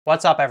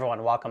What's up,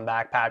 everyone? Welcome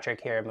back. Patrick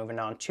here. Moving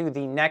on to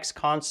the next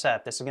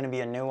concept. This is going to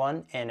be a new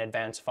one in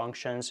advanced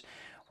functions.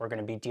 We're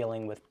going to be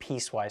dealing with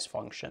piecewise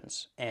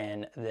functions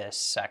in this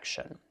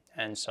section.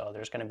 And so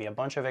there's going to be a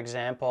bunch of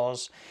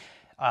examples.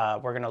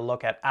 We're going to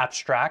look at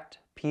abstract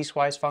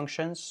piecewise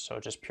functions, so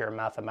just pure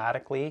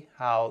mathematically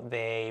how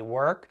they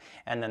work.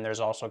 And then there's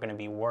also going to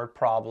be word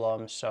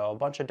problems, so a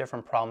bunch of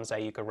different problems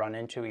that you could run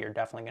into. You're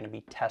definitely going to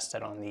be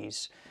tested on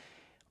these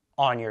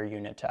on your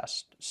unit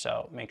test.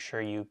 So make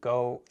sure you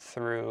go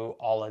through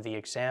all of the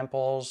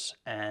examples,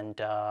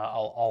 and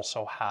I'll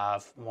also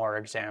have more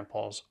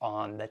examples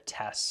on the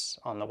tests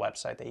on the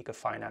website that you could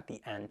find at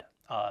the end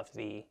of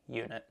the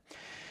unit.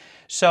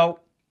 So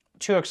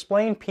to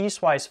explain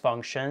piecewise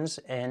functions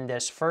in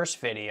this first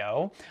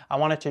video, I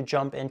wanted to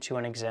jump into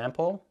an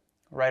example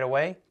right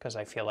away because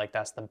I feel like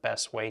that's the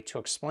best way to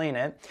explain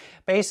it.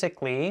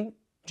 Basically,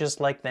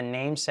 just like the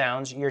name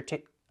sounds,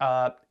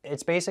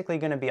 it's basically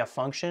going to be a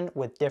function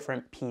with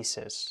different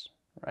pieces,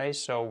 right?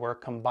 So we're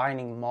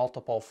combining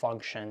multiple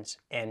functions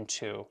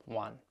into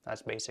one.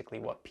 That's basically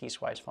what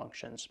piecewise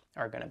functions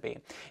are going to be.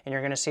 And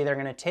you're going to see they're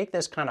going to take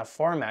this kind of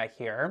format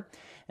here.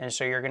 And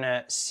so you're going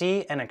to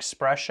see an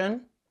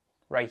expression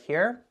right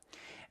here.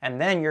 And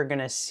then you're going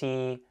to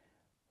see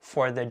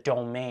for the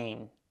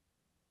domain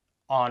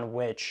on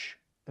which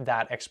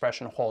that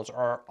expression holds,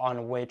 or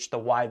on which the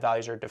y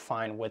values are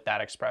defined with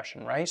that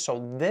expression, right?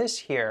 So this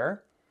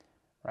here,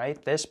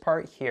 right, this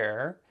part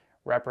here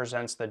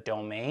represents the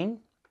domain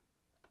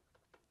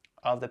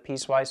of the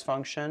piecewise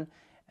function,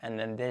 and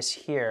then this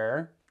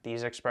here,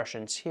 these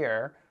expressions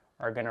here,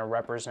 are going to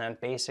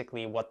represent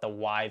basically what the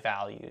y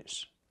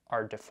values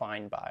are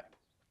defined by.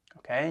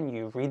 Okay, and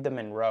you read them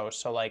in rows.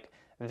 So like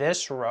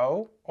this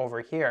row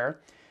over here,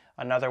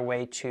 another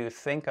way to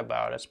think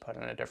about it is put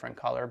in a different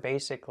color.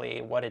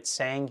 Basically, what it's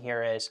saying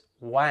here is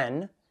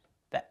when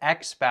the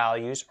x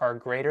values are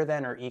greater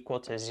than or equal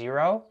to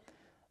 0,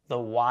 the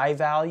y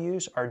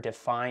values are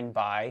defined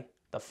by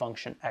the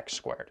function x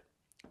squared,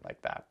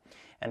 like that.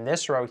 And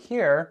this row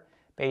here,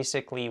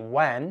 basically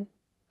when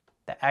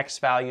the x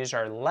values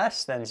are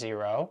less than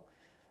 0,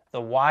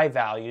 the y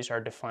values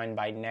are defined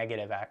by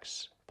negative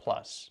x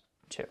plus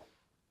 2.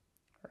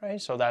 Right?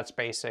 So that's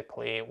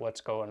basically what's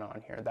going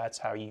on here. That's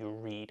how you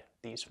read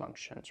these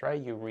functions,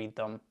 right? You read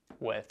them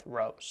with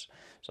rows.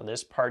 So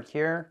this part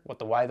here, what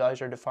the y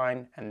values are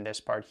defined, and this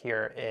part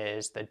here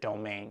is the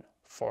domain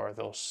for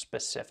those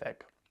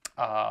specific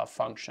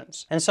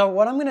functions. And so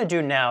what I'm going to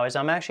do now is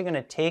I'm actually going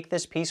to take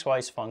this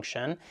piecewise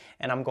function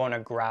and I'm going to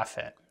graph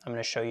it. I'm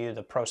going to show you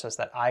the process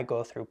that I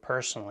go through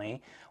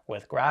personally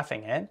with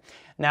graphing it.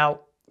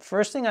 Now,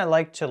 first thing I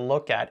like to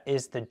look at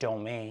is the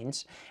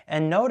domains,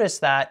 and notice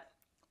that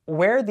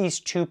where these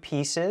two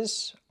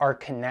pieces are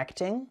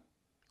connecting,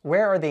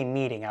 where are they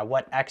meeting? At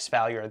what x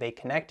value are they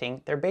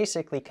connecting? They're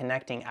basically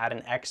connecting at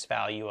an x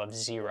value of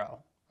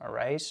 0. All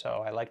right,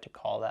 so I like to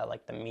call that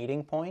like the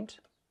meeting point.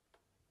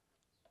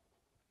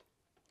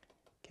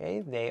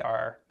 Okay, they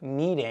are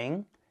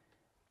meeting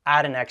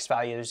at an x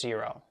value of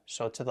 0.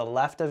 So to the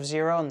left of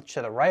 0 and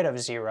to the right of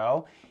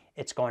 0,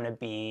 it's going to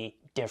be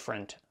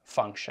different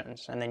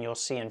functions. And then you'll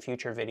see in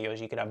future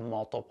videos you could have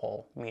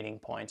multiple meeting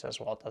points as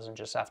well. It doesn't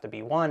just have to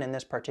be one. In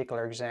this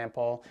particular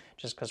example,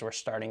 just because we're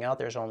starting out,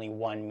 there's only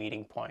one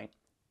meeting point,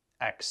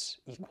 x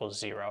equals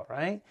 0,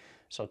 right?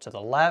 So to the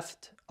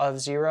left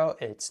of 0,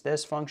 it's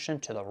this function.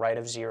 To the right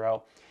of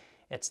 0,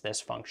 it's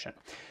this function.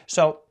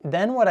 So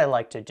then what I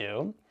like to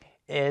do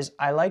is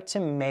I like to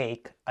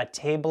make a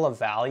table of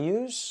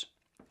values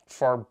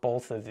for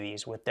both of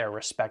these with their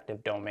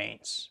respective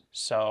domains.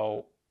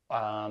 So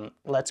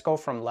let's go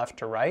from left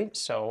to right.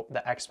 So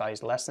the x value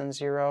is less than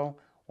 0.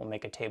 We'll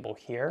make a table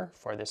here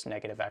for this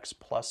negative x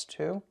plus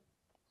 2.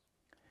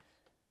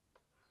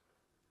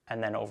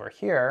 And then over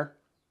here,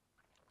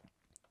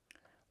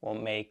 we'll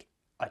make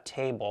a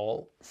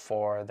table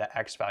for the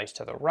x values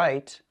to the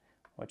right,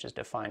 which is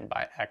defined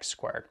by x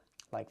squared,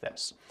 like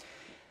this.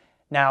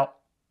 Now,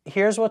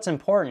 here's what's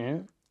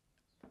important.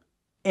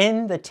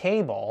 In the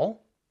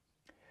table,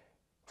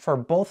 for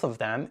both of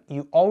them,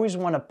 you always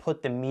want to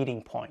put the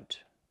meeting point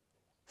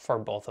for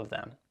both of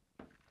them.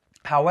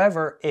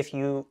 However, if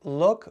you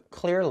look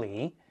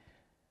clearly,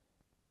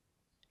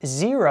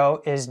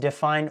 0 is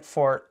defined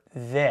for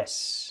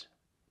this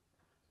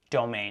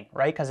domain,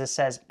 right? Because it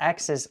says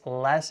x is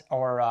less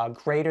or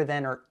greater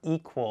than or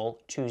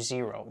equal to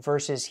 0,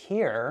 versus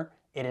here,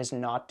 it is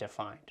not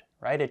defined,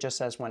 right? It just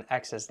says when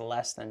x is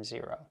less than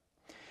 0.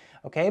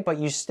 Okay, but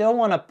you still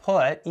want to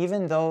put,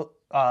 even though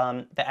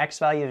the x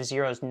value of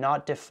 0 is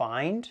not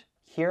defined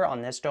here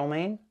on this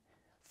domain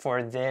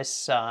for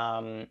this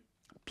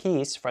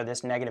piece, for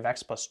this negative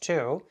x plus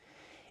 2,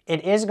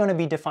 it is going to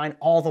be defined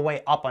all the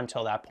way up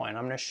until that point.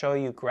 I'm going to show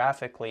you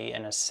graphically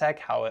in a sec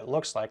how it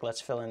looks like.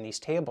 Let's fill in these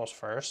tables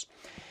first.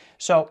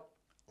 So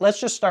let's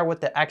just start with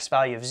the x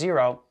value of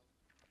 0.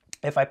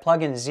 If I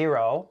plug in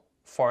 0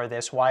 for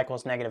this y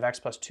equals negative x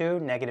plus 2,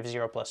 negative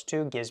 0 plus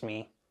 2 gives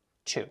me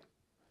 2.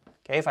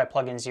 Okay, if I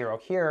plug in 0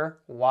 here,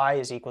 y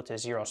is equal to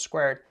 0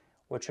 squared,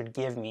 which would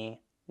give me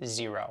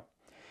 0.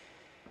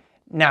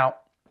 Now,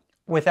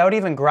 without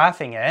even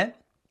graphing it,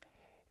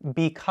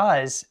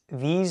 because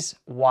these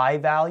y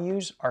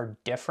values are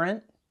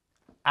different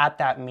at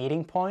that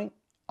meeting point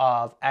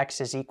of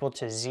x is equal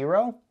to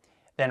 0,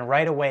 then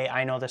right away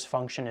I know this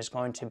function is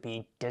going to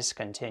be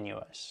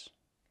discontinuous,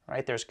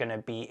 right? There's going to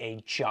be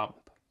a jump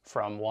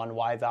from one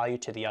y value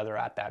to the other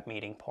at that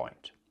meeting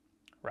point,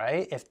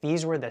 right? If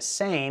these were the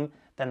same,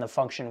 then the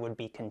function would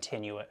be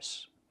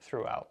continuous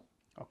throughout,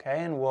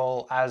 okay? And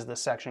we'll, as the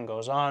section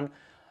goes on,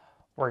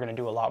 we're going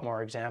to do a lot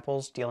more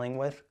examples dealing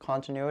with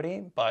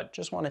continuity, but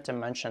just wanted to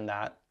mention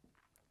that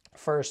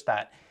first,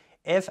 that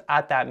if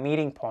at that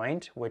meeting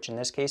point, which in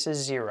this case is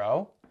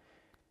 0,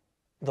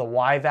 the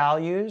y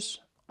values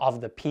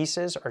of the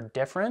pieces are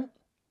different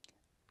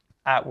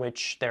at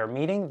which they're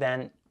meeting,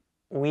 then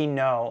we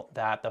know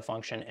that the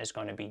function is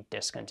going to be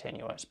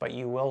discontinuous, but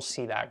you will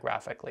see that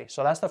graphically.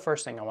 So that's the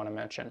first thing I want to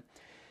mention.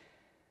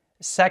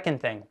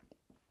 Second thing,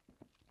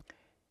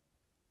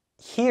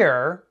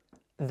 here,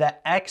 the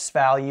x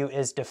value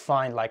is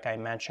defined like I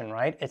mentioned,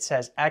 right? It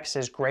says x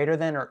is greater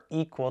than or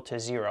equal to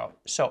 0.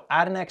 So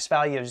at an x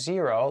value of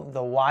 0,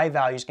 the y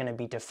value is going to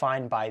be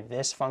defined by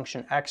this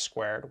function x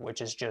squared, which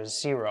is just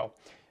 0.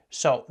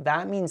 So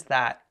that means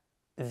that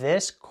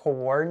this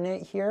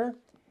coordinate here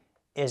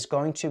is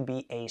going to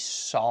be a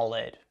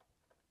solid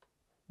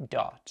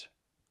dot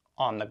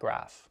on the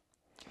graph.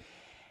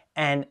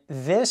 And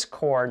this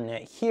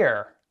coordinate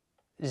here,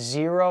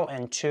 0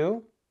 and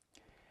 2,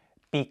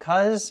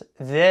 because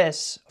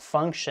this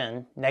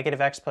function, negative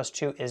x plus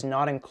 2, is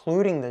not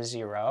including the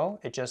 0,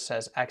 it just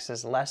says x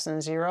is less than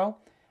 0,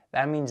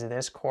 that means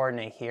this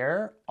coordinate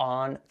here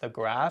on the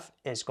graph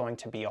is going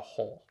to be a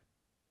hole.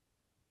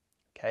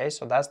 Okay,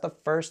 so that's the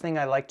first thing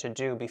I like to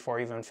do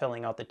before even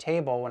filling out the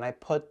table. When I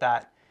put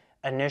that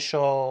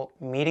initial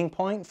meeting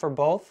point for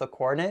both, the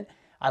coordinate,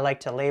 I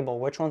like to label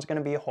which one's going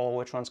to be a hole,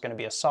 which one's going to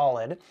be a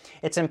solid.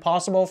 It's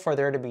impossible for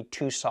there to be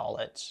two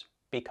solids,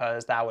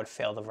 because that would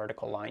fail the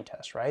vertical line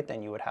test, right?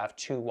 Then you would have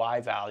two y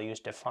values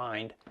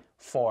defined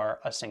for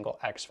a single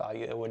x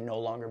value. It would no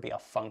longer be a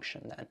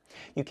function then.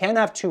 You can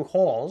have two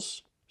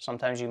holes.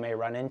 Sometimes you may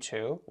run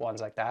into ones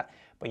like that,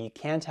 but you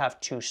can't have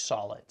two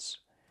solids,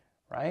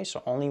 right?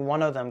 So only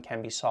one of them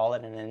can be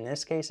solid, and in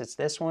this case it's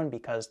this one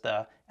because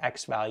the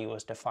x value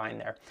was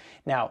defined there.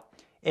 Now,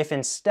 if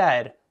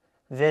instead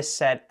this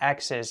said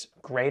x is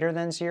greater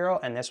than 0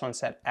 and this one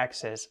said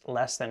x is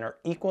less than or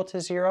equal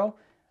to 0,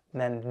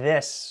 then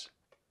this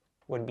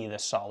would be the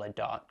solid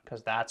dot,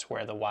 because that's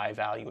where the y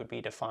value would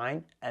be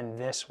defined, and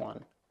this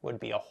one would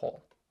be a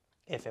hole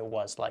if it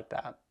was like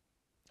that,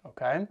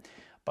 okay?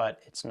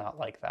 But it's not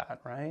like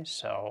that, right?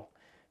 So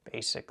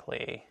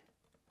basically,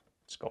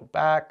 let's go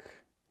back.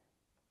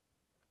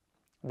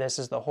 This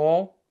is the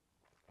hole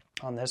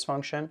on this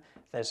function.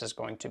 This is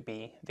going to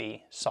be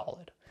the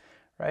solid,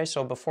 right?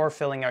 So before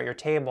filling out your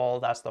table,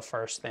 that's the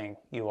first thing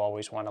you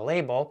always want to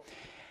label.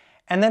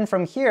 And then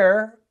from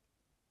here,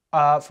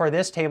 for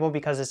this table,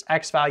 because its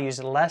x value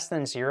is less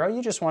than 0,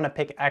 you just want to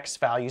pick x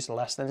values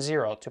less than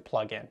 0 to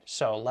plug in.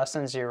 So less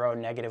than 0,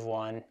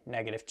 -1,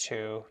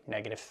 -2,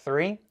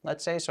 -3,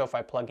 let's say. So if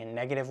I plug in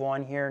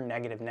 -1 here,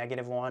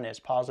 -1 is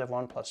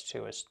 +1 plus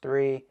 2 is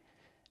 3,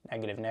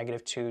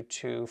 -2,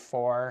 2,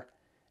 4,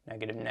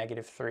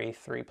 -3,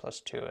 3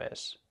 plus 2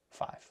 is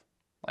 5,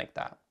 like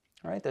that.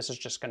 All right, this is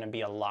just going to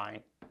be a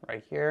line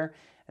right here,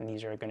 and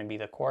these are going to be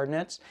the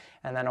coordinates.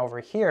 And then over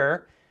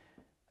here,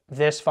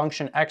 this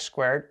function x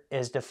squared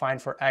is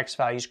defined for x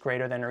values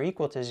greater than or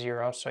equal to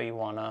 0, so you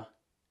want to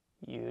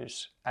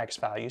use x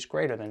values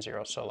greater than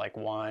 0. So like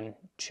 1,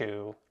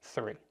 2,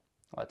 3,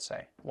 let's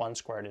say. 1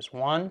 squared is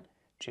 1,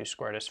 2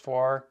 squared is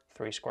 4,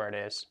 3 squared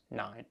is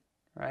 9,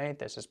 right?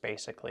 This is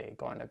basically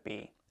going to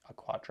be a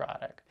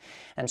quadratic.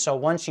 And so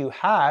once you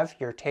have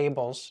your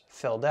tables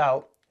filled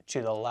out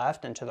to the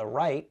left and to the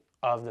right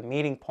of the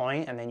meeting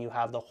point, and then you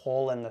have the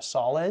hole and the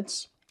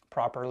solids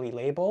properly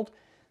labeled,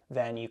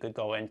 then you could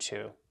go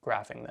into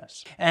graphing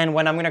this. And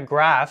when I'm going to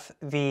graph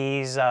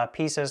these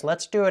pieces,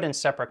 let's do it in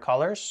separate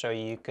colors so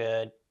you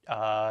could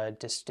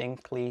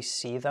distinctly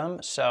see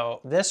them.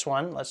 So this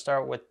one, let's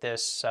start with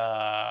this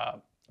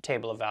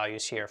table of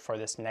values here for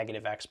this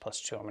negative x plus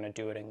 2. I'm going to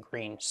do it in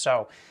green.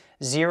 So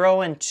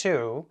 0 and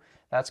 2,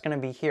 that's going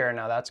to be here.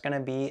 Now that's going to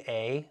be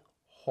a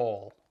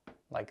hole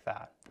like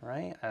that,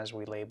 right? As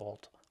we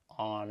labeled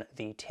on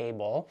the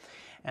table.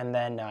 And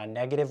then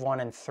 -1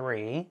 and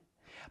 3.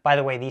 By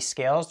the way, these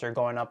scales, they're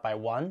going up by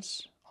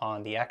 1s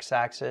on the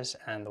x-axis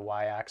and the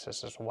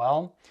y-axis as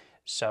well.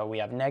 So we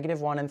have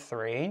 -1 and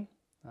 3.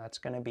 That's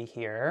going to be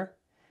here.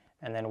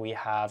 And then we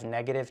have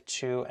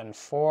 -2 and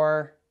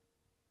 4.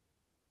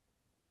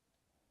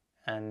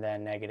 And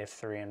then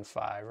 -3 and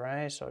 5,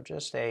 right? So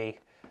just a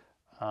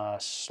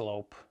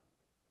slope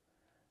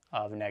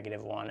of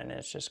 -1, and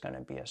it's just going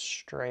to be a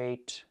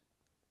straight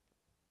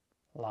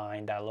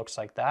line that looks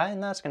like that,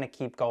 and that's going to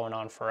keep going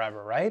on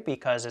forever, right?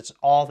 Because it's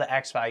all the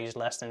x values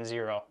less than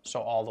 0,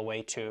 so all the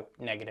way to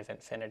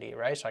 -infinity,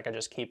 right? So I could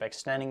just keep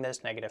extending this,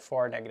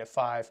 -4,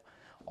 -5,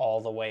 all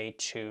the way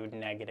to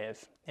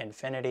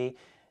 -infinity.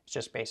 It's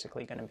just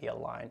basically going to be a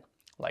line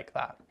like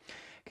that.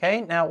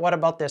 Okay, now what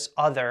about this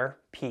other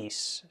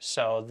piece?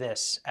 So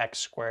this x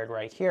squared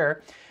right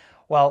here.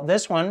 Well,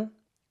 this one,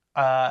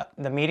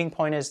 the meeting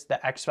point is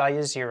the x value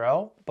is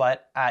 0,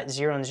 but at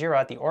 0 and 0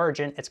 at the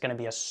origin, it's going to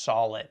be a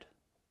solid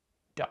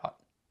dot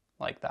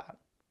like that,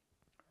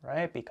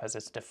 right? Because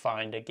it's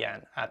defined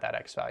again at that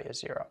x value is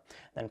 0.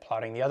 Then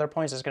plotting the other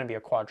points is going to be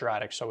a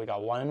quadratic. So we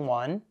got 1 and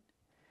 1,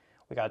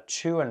 we got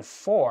 2 and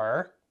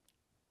 4,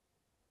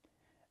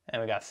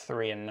 and we got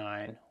 3 and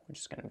 9, which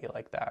is going to be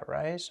like that,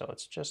 right? So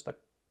it's just the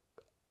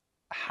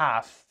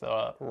half,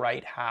 the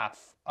right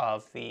half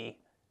of the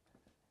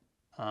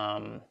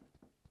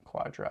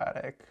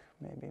quadratic.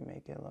 Maybe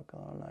make it look a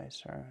little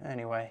nicer.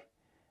 Anyway,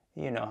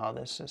 you know how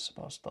this is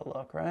supposed to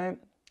look, right?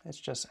 It's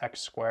just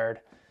x squared,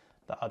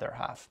 the other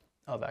half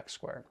of x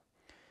squared.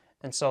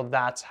 And so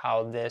that's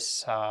how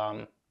this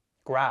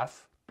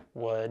graph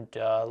would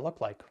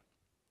look like,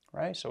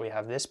 right? So we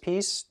have this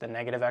piece, the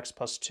negative x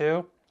plus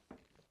 2,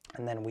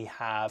 and then we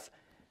have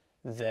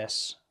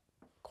this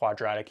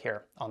quadratic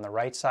here. On the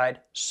right side,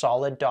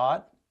 solid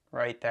dot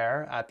right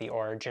there at the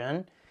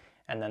origin,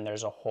 and then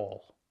there's a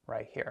hole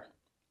right here.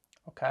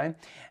 Okay,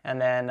 and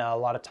then a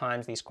lot of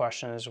times these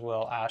questions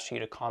will ask you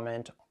to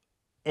comment,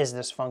 is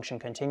this function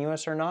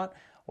continuous or not?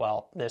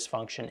 Well, this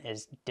function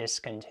is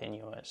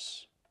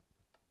discontinuous.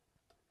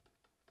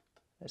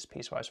 This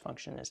piecewise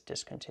function is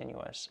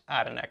discontinuous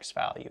at an x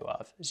value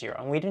of 0.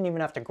 And we didn't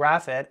even have to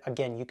graph it.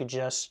 Again, you could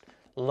just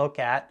look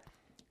at,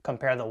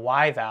 compare the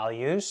y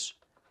values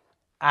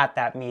at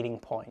that meeting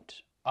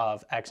point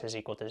of x is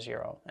equal to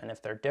 0. And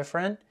if they're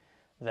different,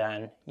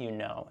 then you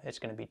know it's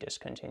going to be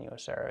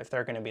discontinuous error. If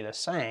they're going to be the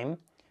same,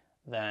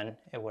 then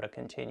it would have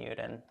continued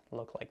and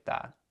looked like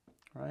that,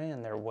 right?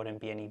 And there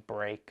wouldn't be any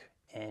break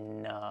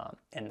in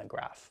the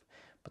graph.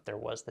 But there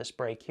was this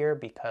break here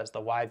because the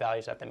y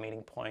values at the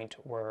meeting point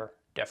were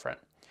different.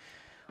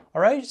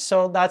 All right,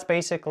 so that's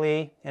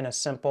basically, in a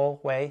simple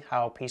way,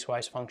 how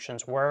piecewise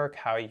functions work,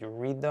 how you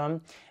read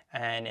them.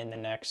 And in the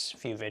next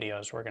few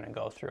videos, we're going to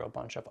go through a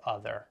bunch of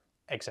other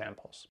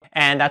examples.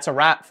 And that's a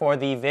wrap for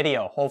the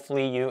video.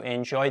 Hopefully you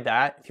enjoyed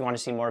that. If you want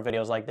to see more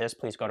videos like this,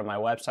 please go to my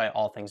website,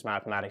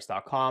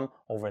 allthingsmathematics.com.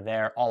 Over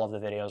there, all of the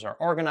videos are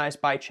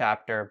organized by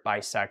chapter, by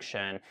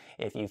section.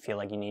 If you feel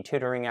like you need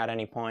tutoring at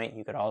any point,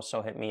 you could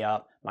also hit me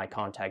up. My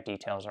contact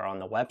details are on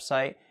the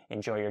website.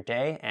 Enjoy your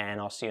day,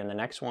 and I'll see you in the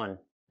next one.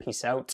 Peace out.